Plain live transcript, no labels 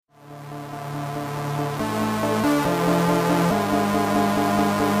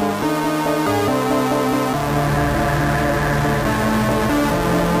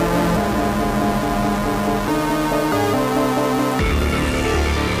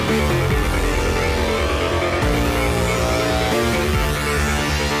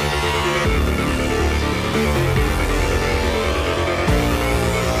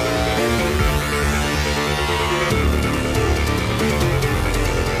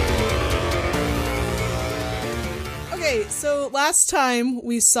Okay, so last time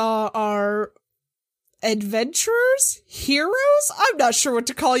we saw our adventurers? Heroes? I'm not sure what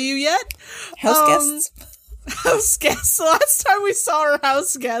to call you yet. House guests. House guests. Last time we saw our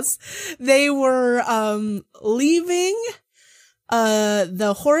house guests, they were leaving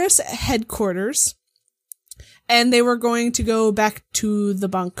the Horus headquarters, and they were going to go back to the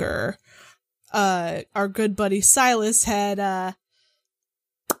bunker. Our good buddy Silas had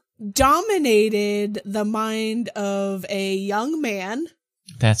dominated the mind of a young man.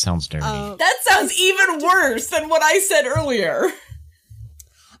 That sounds dirty. That sounds even worse than what I said earlier.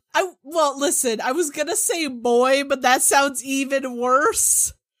 Well, listen, I was gonna say boy, but that sounds even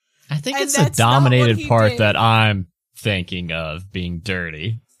worse. I think it's the dominated part that I'm thinking of being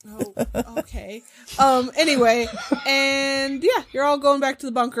dirty. Oh, okay. Anyway, and yeah, you're all going back to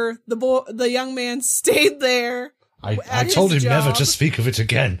the bunker. The young man stayed there. I told him never to speak of it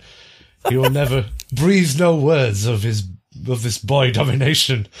again. He will never breathe no words of this boy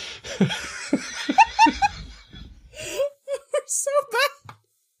domination. We're so bad.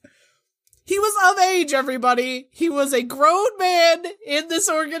 He was of age, everybody. He was a grown man in this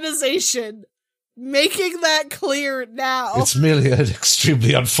organization. Making that clear now. It's merely an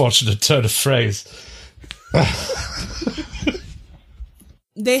extremely unfortunate turn of phrase.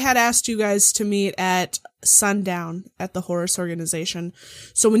 They had asked you guys to meet at sundown at the Horus organization.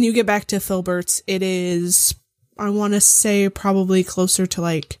 So when you get back to Filbert's, it is, I want to say, probably closer to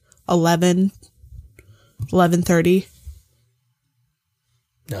like 11:30.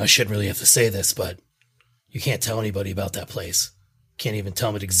 Now, I shouldn't really have to say this, but you can't tell anybody about that place. Can't even tell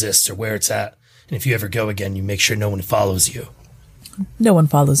them it exists or where it's at. And if you ever go again, you make sure no one follows you. No one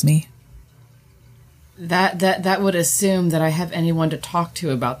follows me. That would assume that I have anyone to talk to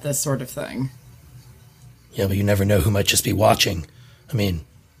about this sort of thing. Yeah, but you never know who might just be watching. I mean,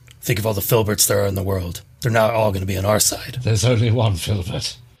 think of all the Filberts there are in the world. They're not all going to be on our side. There's only one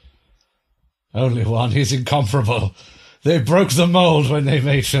Filbert. Only one. He's incomparable. They broke the mold when they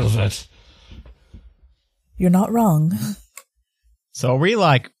made Filbert. You're not wrong. So are we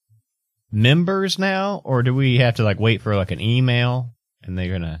like members now, or do we have to like wait for like an email and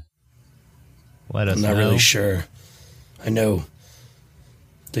they're gonna let us know? I'm not really sure. I know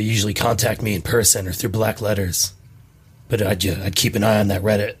they usually contact me in person or through black letters, but I'd keep an eye on that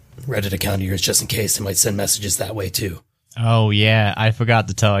Reddit account of yours just in case. They might send messages that way too. Oh yeah, I forgot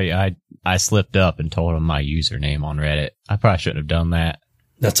to tell you. I slipped up and told him my username on Reddit. I probably shouldn't have done that.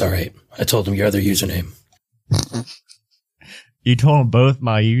 That's all right. I told him your other username. You told them both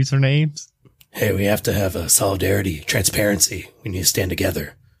my usernames? Hey, we have to have a solidarity, transparency. We need to stand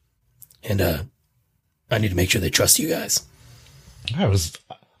together. And I need to make sure they trust you guys. I was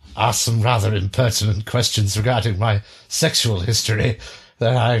asked some rather impertinent questions regarding my sexual history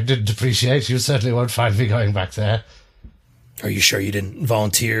that I didn't appreciate. You certainly won't find me going back there. Are you sure you didn't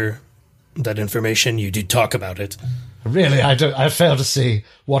volunteer that information? You did talk about it. Really, I fail to see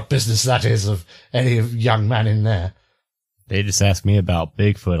what business that is of any young man in there. They just ask me about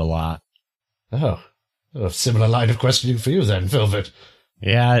Bigfoot a lot. Oh, a similar line of questioning for you then, Filbert.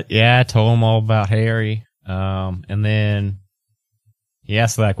 Yeah, I told him all about Harry. And then he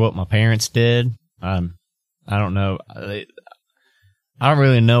asked like what my parents did. I don't know. I don't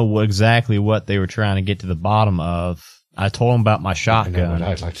really know exactly what they were trying to get to the bottom of. I told him about my shotgun. I know what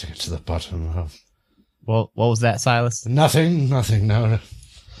I'd like to get to the bottom of. Well, what was that, Silas? Nothing, no.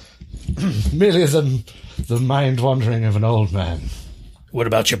 Merely the mind wandering of an old man. What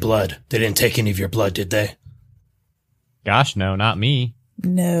about your blood? They didn't take any of your blood, did they? Gosh, no, not me.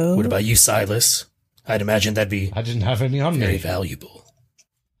 No. What about you, Silas? I'd imagine that'd be... I didn't have any on me. Very valuable.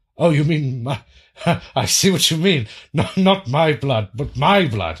 Oh, you mean my... I see what you mean. Not my blood, but my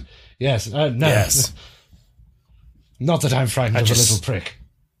blood. Yes, no. Yes. Not that I'm frightened of a little prick.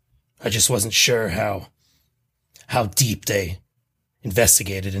 I just wasn't sure how deep they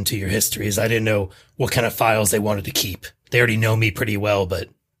investigated into your histories. I didn't know what kind of files they wanted to keep. They already know me pretty well, but...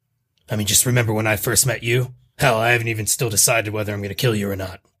 I mean, just remember when I first met you? Hell, I haven't even still decided whether I'm going to kill you or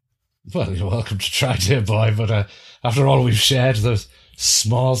not. Well, you're welcome to try, dear boy, but after all we've shared, those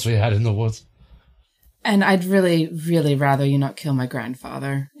smalls we had in the woods... And I'd really, really rather you not kill my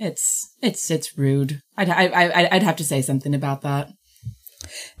grandfather. It's rude. I'd have to say something about that.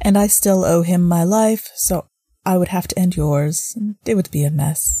 And I still owe him my life, so I would have to end yours. It would be a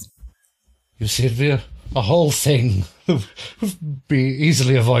mess. You see, it'd be a whole thing. Would be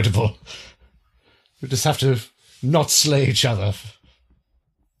easily avoidable. We just have to not slay each other.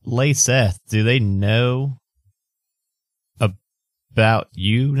 Seth, do they know about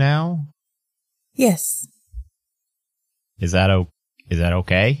you now? Yes. Is that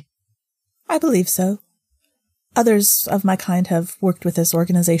okay? I believe so. Others of my kind have worked with this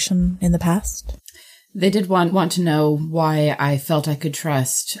organization in the past. They did want to know why I felt I could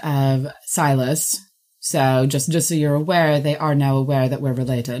trust Silas. So just so you're aware, they are now aware that we're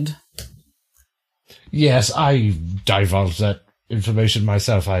related. Yes, I divulged that information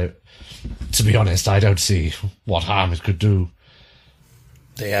myself. To be honest, I don't see what harm it could do.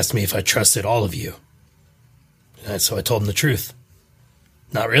 They asked me if I trusted all of you. And so I told them the truth.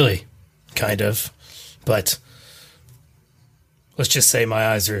 Not really. Kind of. But let's just say my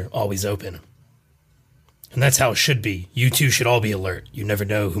eyes are always open. And that's how it should be. You two should all be alert. You never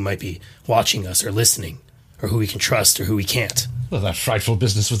know who might be watching us or listening, or who we can trust or who we can't. Well, that frightful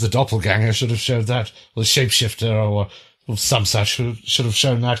business with the doppelganger should have showed that. Well, the shapeshifter or some such should have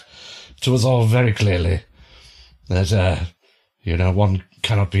shown that to us all very clearly. That, one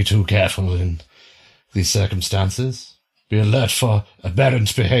cannot be too careful in these circumstances. Be alert for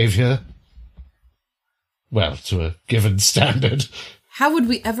aberrant behavior. Well, to a given standard. How would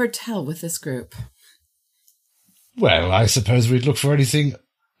we ever tell with this group? Well, I suppose we'd look for anything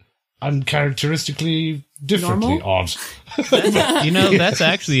uncharacteristically differently Normal? odd. That's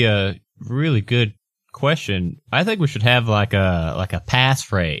actually a really good question. I think we should have like a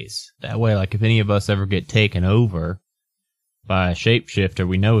passphrase. That way, like if any of us ever get taken over by a shapeshifter,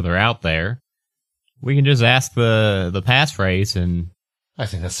 we know they're out there. We can just ask the passphrase, and I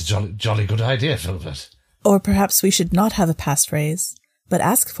think that's a jolly good idea, Filbert. Or perhaps we should not have a passphrase, but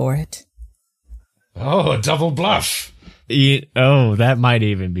ask for it. Oh, a double bluff. that might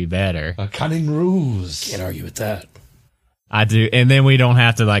even be better. A cunning ruse. Can't argue with that. I do, and then we don't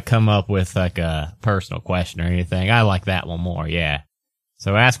have to like come up with like a personal question or anything. I like that one more, yeah.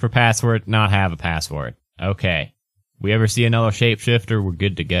 So ask for password, not have a password. Okay. We ever see another shapeshifter, we're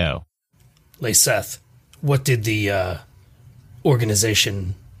good to go. Seth, what did the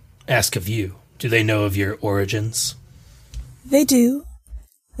organization ask of you? Do they know of your origins? They do.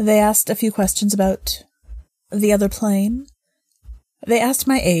 They asked a few questions about the other plane. They asked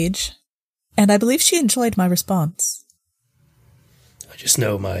my age, and I believe she enjoyed my response. I just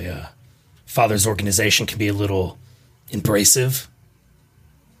know my father's organization can be a little abrasive,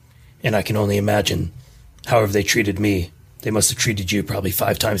 and I can only imagine however they treated me. They must have treated you probably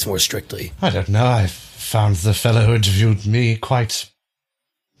 5 times more strictly. I don't know. I found the fellow who interviewed me quite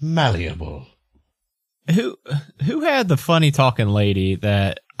malleable. Who had the funny talking lady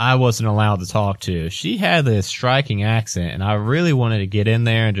that I wasn't allowed to talk to? She had this striking accent, and I really wanted to get in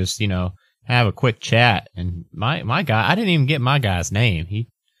there and just, have a quick chat. And my guy, I didn't even get my guy's name.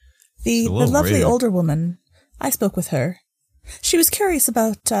 The lovely rude. older woman, I spoke with her. She was curious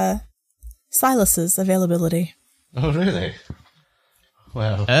about Silas's availability. Oh, really?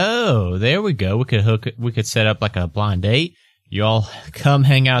 Well. Oh, there we go. We could set up like a blind date. You all come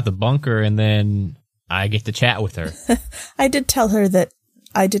hang out at the bunker, and then I get to chat with her. I did tell her that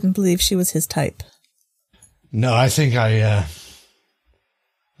I didn't believe she was his type. No, I think I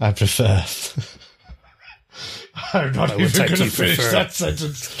prefer. I'm not even going to finish that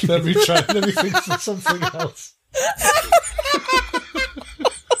sentence. Let me think of something else.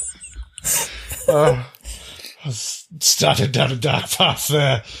 I started down a dark path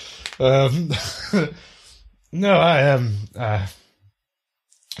there. No,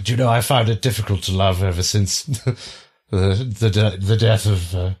 do you know, I found it difficult to love ever since the death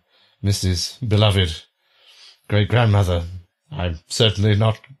of Mrs. beloved great-grandmother. I'm certainly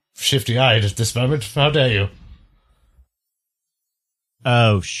not shifty-eyed at this moment. How dare you?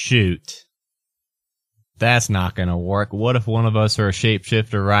 Oh, shoot. That's not going to work. What if one of us are a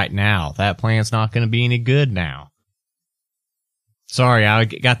shapeshifter right now? That plan's not going to be any good now. Sorry, I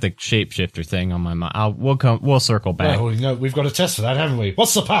got the shapeshifter thing on my mind. We'll circle back. Well, we've got a test for that, haven't we?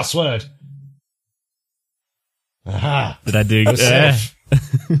 What's the password? Aha. Did I do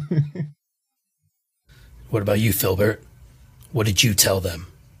What about you, Filbert? What did you tell them?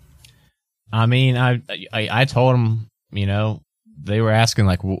 I mean, I told them, they were asking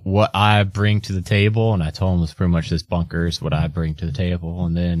like what I bring to the table, and I told them it's pretty much this bunker is what I bring to the table,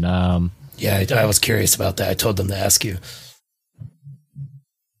 and then yeah, I was curious about that. I told them to ask you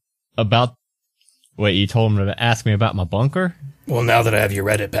about what you told them to ask me about my bunker. Well, now that I have your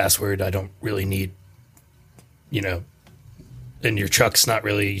Reddit password, I don't really need, and your truck's not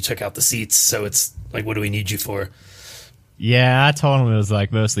really. You took out the seats, so it's like, what do we need you for? Yeah, I told them it was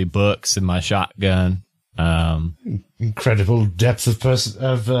like mostly books and my shotgun. Incredible depth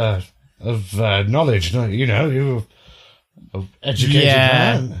of knowledge. You're an educated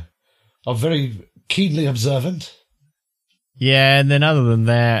man, are very keenly observant. Yeah, and then other than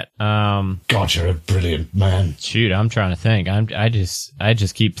that, God, you're a brilliant man. Shoot, I'm trying to think. I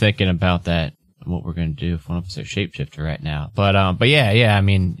just keep thinking about that what we're gonna do if one of us is a shapeshifter right now. But yeah. I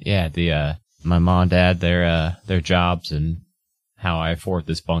mean, yeah. My mom and dad, their jobs and how I afford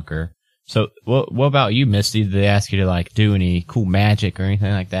this bunker. So, what about you, Misty? Did they ask you to like do any cool magic or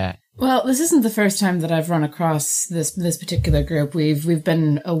anything like that? Well, this isn't the first time that I've run across this particular group. We've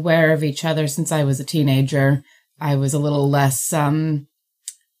been aware of each other since I was a teenager. I was a little less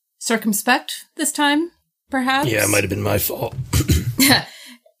circumspect this time, perhaps. Yeah, it might have been my fault.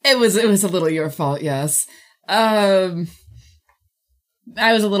 It was a little your fault, yes. I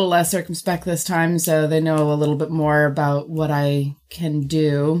was a little less circumspect this time, so they know a little bit more about what I can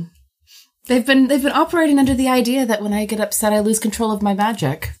do. They've been operating under the idea that when I get upset, I lose control of my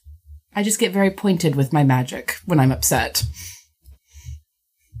magic. I just get very pointed with my magic when I'm upset.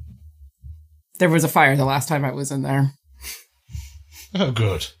 There was a fire the last time I was in there. Oh,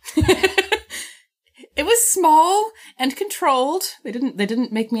 good. It was small and controlled. They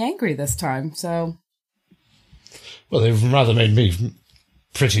didn't make me angry this time, so. Well, they've rather made me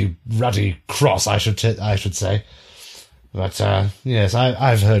pretty ruddy cross, I should say. But, yes,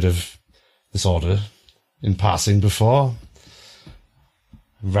 I've heard of this order in passing before.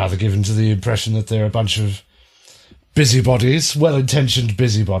 Rather given to the impression that they're a bunch of busybodies, well-intentioned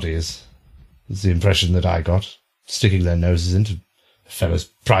busybodies. That's the impression that I got, sticking their noses into a fellow's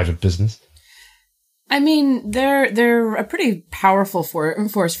private business. I mean, they're a pretty powerful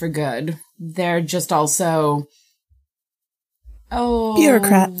force for good. They're just also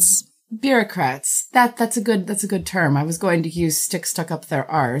bureaucrats. Bureaucrats. That's a good term. I was going to use stick stuck up their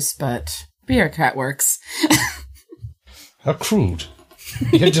arse, but bureaucrat works. How crude.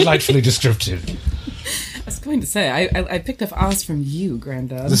 Yet delightfully descriptive. I was going to say, I picked up Oz from you,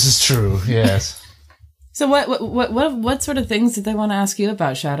 Granddad. This is true, yes. So what sort of things did they want to ask you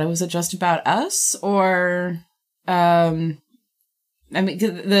about, Shadow? Was it just about us, or I mean,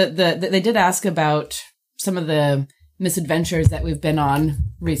 they did ask about some of the misadventures that we've been on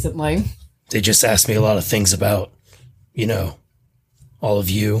recently. They just asked me a lot of things about, all of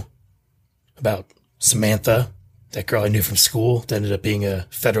you, about Samantha, that girl I knew from school that ended up being a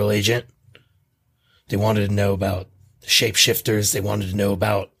federal agent. They wanted to know about the shapeshifters. They wanted to know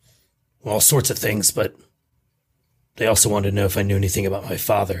about all sorts of things, but they also wanted to know if I knew anything about my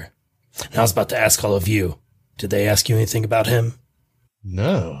father. And I was about to ask all of you, did they ask you anything about him?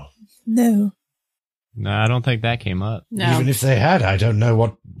 No. No. No, I don't think that came up. No. Even if they had, I don't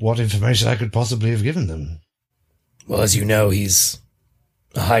know what information I could possibly have given them. Well, as you know, he's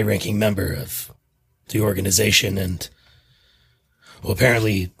a high-ranking member of the organization, and well,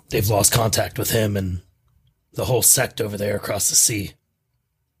 apparently they've lost contact with him and the whole sect over there across the sea.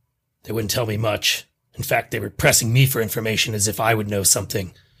 They wouldn't tell me much. In fact, they were pressing me for information as if I would know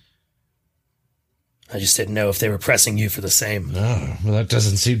something. I just didn't know if they were pressing you for the same. No, well, that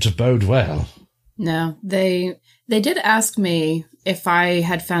doesn't seem to bode well. No, they did ask me if I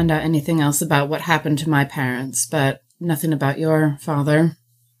had found out anything else about what happened to my parents, but nothing about your father.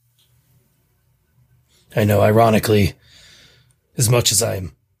 I know, ironically, as much as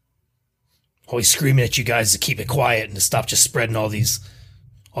I'm always screaming at you guys to keep it quiet and to stop just spreading all these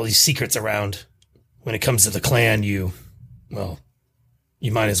secrets around, when it comes to the clan, you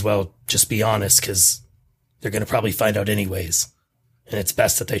might as well just be honest, because they're going to probably find out anyways. And it's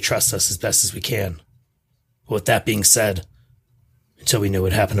best that they trust us as best as we can. With that being said, until we know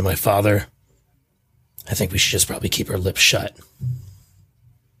what happened to my father, I think we should just probably keep our lips shut.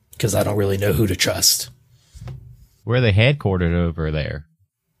 Because I don't really know who to trust. Where are they headquartered over there?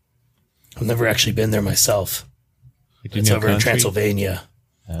 I've never actually been there myself. It's over in Transylvania.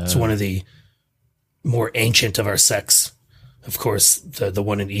 It's one of the more ancient of our sects. Of course, the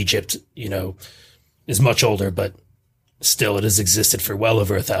one in Egypt, is much older, but still it has existed for well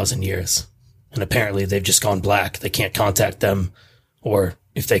over 1,000 years. And apparently they've just gone black. They can't contact them, or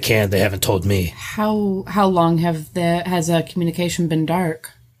if they can, they haven't told me. How long has communication been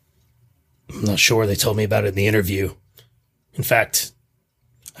dark? I'm not sure. They told me about it in the interview. In fact,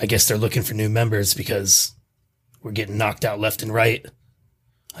 I guess they're looking for new members because we're getting knocked out left and right.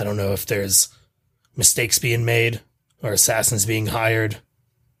 I don't know if there's mistakes being made or assassins being hired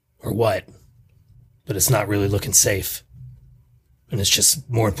or what, but it's not really looking safe. And it's just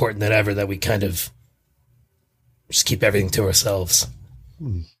more important than ever that we kind of just keep everything to ourselves.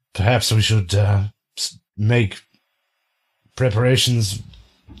 Perhaps we should make preparations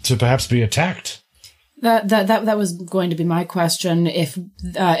to perhaps be attacked. That was going to be my question. If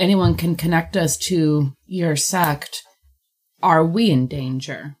anyone can connect us to your sect, are we in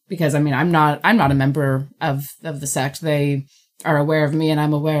danger? Because I'm not a member of the sect. They are aware of me and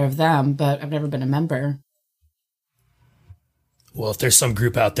I'm aware of them, but I've never been a member. Well, if there's some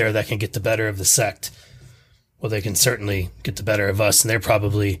group out there that can get the better of the sect, well, they can certainly get the better of us, and they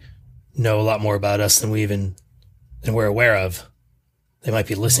probably know a lot more about us than we're aware of. They might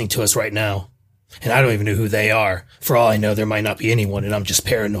be listening to us right now, and I don't even know who they are. For all I know, there might not be anyone, and I'm just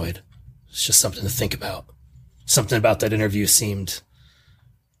paranoid. It's just something to think about. Something about that interview seemed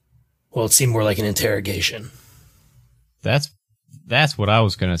more like an interrogation. That's what I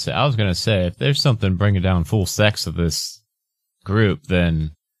was going to say. I was going to say, if there's something bringing down full sex of this group,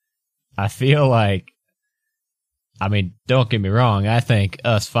 then I feel like, I mean, don't get me wrong, I think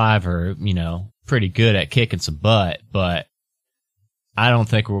us five are, pretty good at kicking some butt, but I don't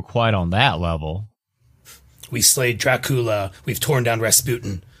think we're quite on that level. We slayed Dracula, we've torn down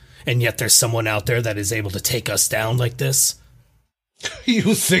Rasputin, and yet there's someone out there that is able to take us down like this?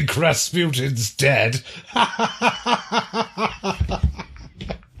 You think Rasputin's dead?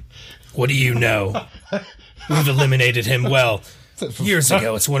 What do you know? We've eliminated him years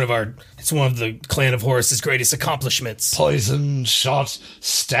ago. It's one of the clan of Horus's greatest accomplishments. Poisoned, shot,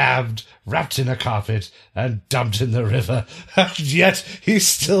 stabbed, wrapped in a carpet, and dumped in the river. And yet he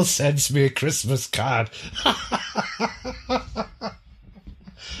still sends me a Christmas card.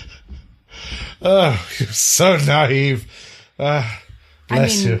 Oh, you're so naive.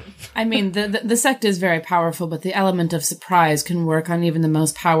 Bless you. I mean, the sect is very powerful, but the element of surprise can work on even the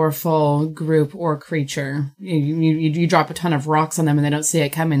most powerful group or creature. You drop a ton of rocks on them and they don't see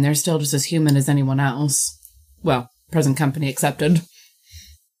it coming. They're still just as human as anyone else. Well, present company accepted.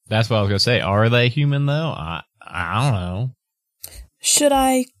 That's what I was going to say. Are they human, though? I don't know. Should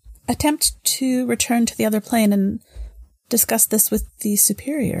I attempt to return to the other plane and discuss this with the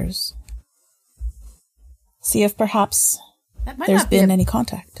superiors? See if perhaps there's been any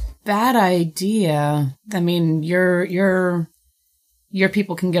contact. Bad idea. I mean, your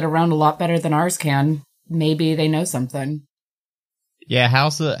people can get around a lot better than ours can. Maybe they know something. Yeah,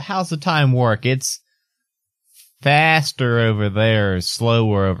 how's the time work? It's faster over there,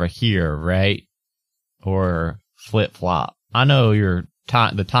 slower over here, right? Or flip flop. I know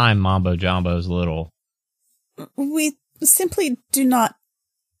the time mambo jumbo's a little. We simply do not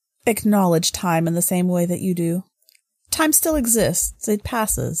acknowledge time in the same way that you do. Time still exists. It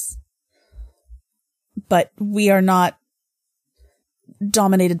passes. But we are not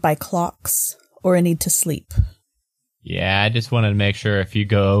dominated by clocks or a need to sleep. Yeah, I just wanted to make sure if you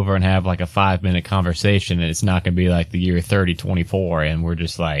go over and have like a 5-minute conversation, it's not going to be like the year 3024 and we're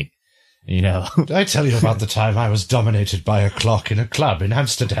just like, Did I tell you about the time I was dominated by a clock in a club in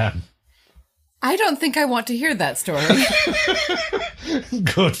Amsterdam? I don't think I want to hear that story.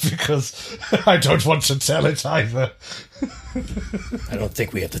 Good, because I don't want to tell it either. I don't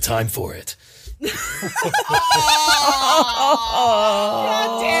think we have the time for it. God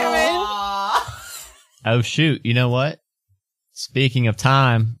damn it. Oh, shoot. You know what? Speaking of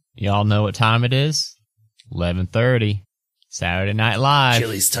time, y'all know what time it is? 11:30. Saturday Night Live.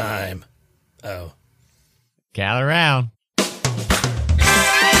 Chili's time. Oh. Gather around.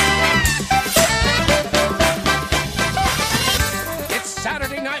 It's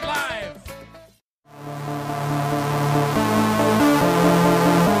Saturday Night Live.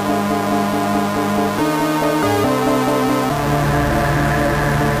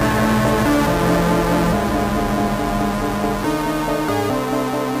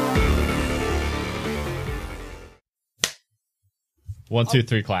 One, two,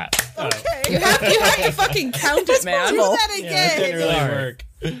 three, clap. Okay. You have to fucking count it, man. Do that again. Yeah, that didn't really Sorry. work.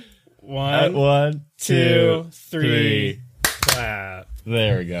 One, two, three, clap.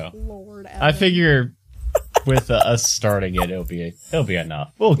 There we go. Lord, I figure with us starting it, it'll be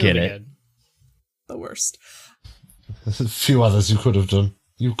enough. We'll get It'll be it. good. the worst. There's a few others you could have done.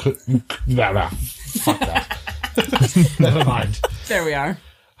 Nah, fuck that. Never mind. There we are.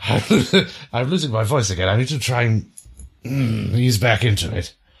 I'm losing my voice again. I need to try and ease back into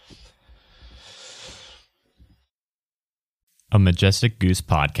it. A Majestic Goose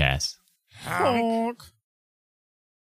podcast. Honk.